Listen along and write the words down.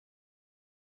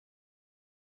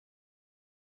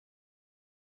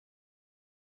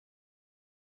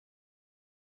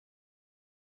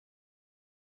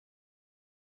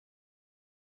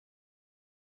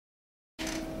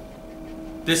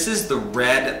This is the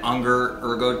red Unger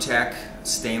ErgoTec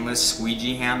stainless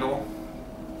squeegee handle.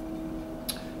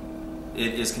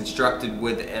 It is constructed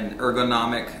with an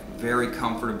ergonomic, very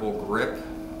comfortable grip.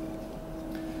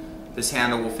 This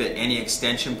handle will fit any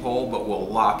extension pole but will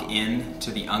lock in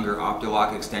to the Unger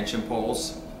OptiLock extension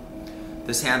poles.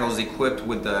 This handle is equipped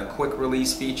with the quick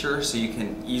release feature so you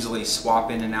can easily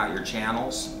swap in and out your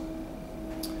channels.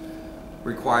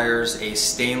 Requires a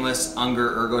stainless Unger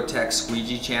ErgoTec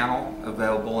squeegee channel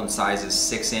available in sizes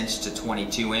 6" to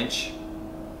 22".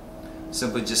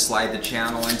 Simply just slide the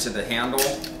channel into the handle.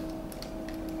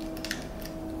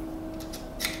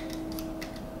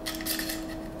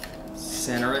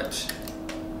 Center it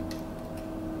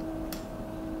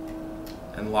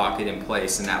and lock it in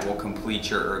place, and that will complete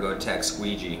your ErgoTec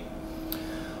squeegee.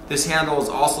 This handle is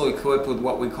also equipped with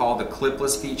what we call the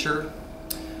clipless feature.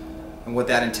 And what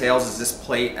that entails is this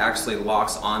plate actually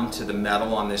locks onto the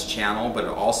metal on this channel, but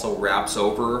it also wraps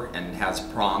over and has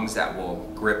prongs that will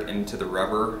grip into the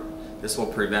rubber. This will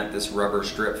prevent this rubber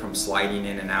strip from sliding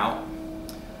in and out.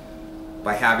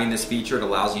 By having this feature, it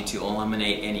allows you to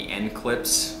eliminate any end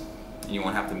clips, and you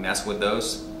won't have to mess with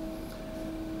those.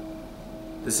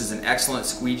 This is an excellent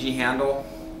squeegee handle,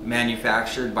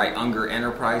 manufactured by Unger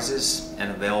Enterprises and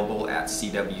available at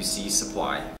CWC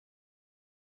Supply.